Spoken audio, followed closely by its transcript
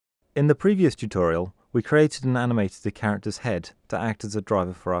In the previous tutorial, we created and animated a character's head to act as a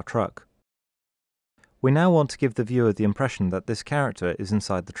driver for our truck. We now want to give the viewer the impression that this character is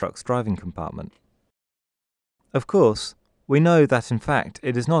inside the truck's driving compartment. Of course, we know that in fact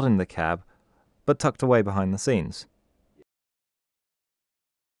it is not in the cab, but tucked away behind the scenes.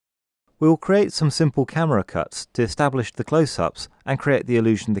 We will create some simple camera cuts to establish the close-ups and create the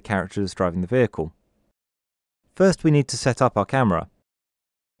illusion the character is driving the vehicle. First, we need to set up our camera.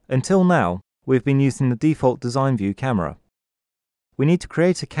 Until now, we've been using the default design view camera. We need to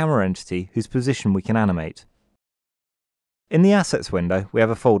create a camera entity whose position we can animate. In the Assets window, we have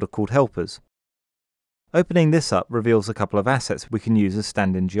a folder called Helpers. Opening this up reveals a couple of assets we can use as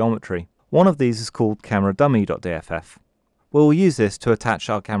stand-in geometry. One of these is called CameraDummy.dff. We'll use this to attach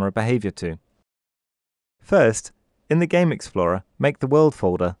our camera behavior to. First, in the Game Explorer, make the World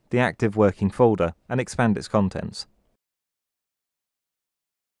folder the active working folder and expand its contents.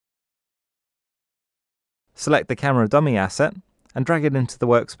 Select the Camera Dummy asset and drag it into the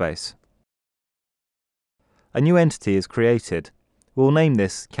workspace. A new entity is created. We'll name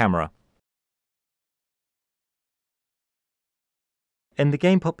this Camera. In the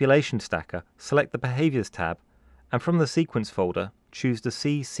Game Population Stacker, select the Behaviors tab, and from the Sequence folder, choose the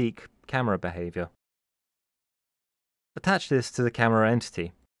Seek Camera behavior. Attach this to the camera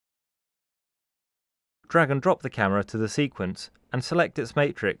entity. Drag and drop the camera to the sequence and select its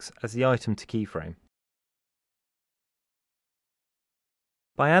matrix as the item to keyframe.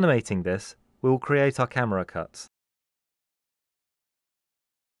 By animating this, we will create our camera cuts.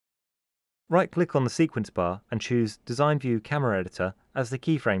 Right-click on the sequence bar and choose Design View Camera Editor as the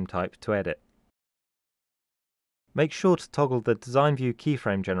keyframe type to edit. Make sure to toggle the Design View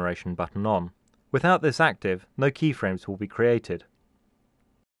Keyframe Generation button on. Without this active, no keyframes will be created.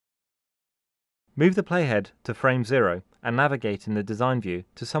 Move the playhead to frame 0 and navigate in the design view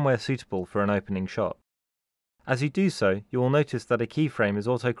to somewhere suitable for an opening shot. As you do so, you will notice that a keyframe is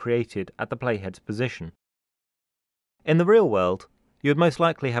auto-created at the playhead's position. In the real world, you would most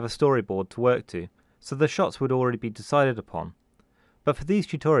likely have a storyboard to work to, so the shots would already be decided upon. But for these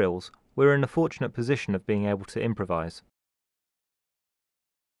tutorials, we're in the fortunate position of being able to improvise.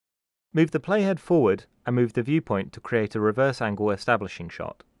 Move the playhead forward and move the viewpoint to create a reverse angle establishing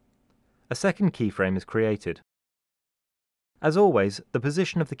shot. A second keyframe is created. As always, the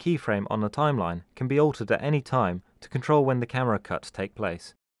position of the keyframe on the timeline can be altered at any time to control when the camera cuts take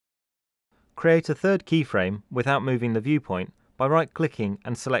place. Create a third keyframe without moving the viewpoint by right-clicking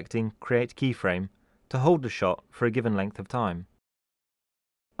and selecting Create Keyframe to hold the shot for a given length of time.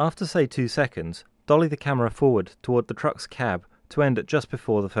 After say 2 seconds, dolly the camera forward toward the truck's cab to end at just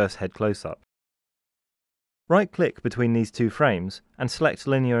before the first head close-up. Right-click between these 2 frames and select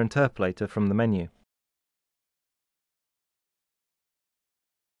Linear Interpolator from the menu.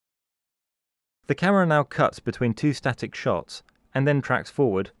 The camera now cuts between 2 static shots and then tracks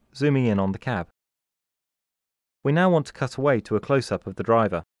forward, zooming in on the cab. We now want to cut away to a close-up of the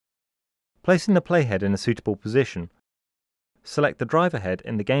driver. Placing the playhead in a suitable position, select the driver head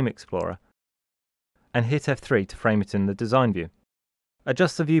in the Game Explorer and hit F3 to frame it in the design view.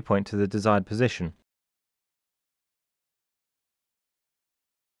 Adjust the viewpoint to the desired position.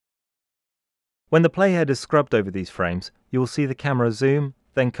 When the playhead is scrubbed over these frames, you will see the camera zoom,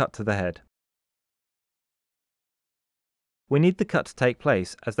 then cut to the head. We need the cut to take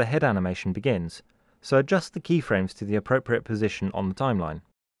place as the head animation begins, so adjust the keyframes to the appropriate position on the timeline.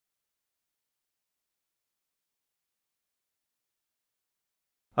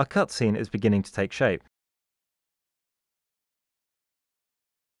 Our cutscene is beginning to take shape.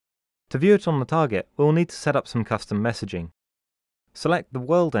 To view it on the target, we will need to set up some custom messaging. Select the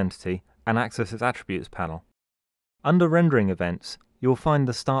World entity and access its Attributes panel. Under Rendering Events, you will find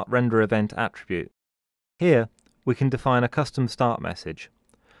the Start Render Event attribute. Here, we can define a custom start message.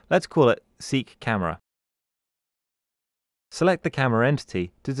 Let's call it Seek Camera. Select the camera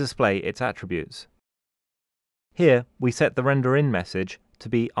entity to display its attributes. Here, we set the Render In message to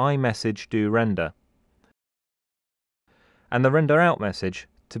be iMessageDoRender, and the Render Out message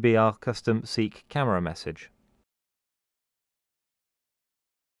to be our custom Seek Camera message.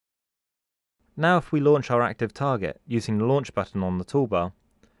 Now if we launch our active target using the Launch button on the toolbar,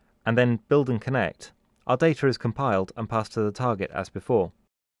 and then Build and Connect, our data is compiled and passed to the target as before.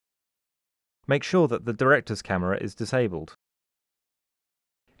 Make sure that the director's camera is disabled.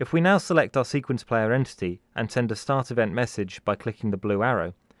 If we now select our sequence player entity and send a start event message by clicking the blue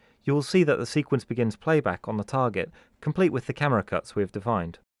arrow, you will see that the sequence begins playback on the target, complete with the camera cuts we have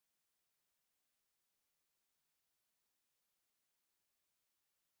defined.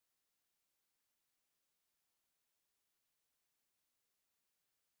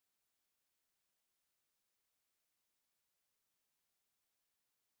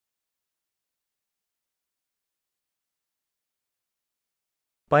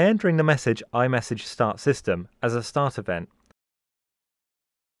 By entering the message iMessage Start System as a start event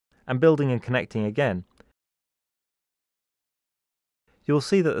and building and connecting again, you'll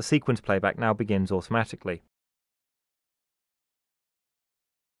see that the sequence playback now begins automatically.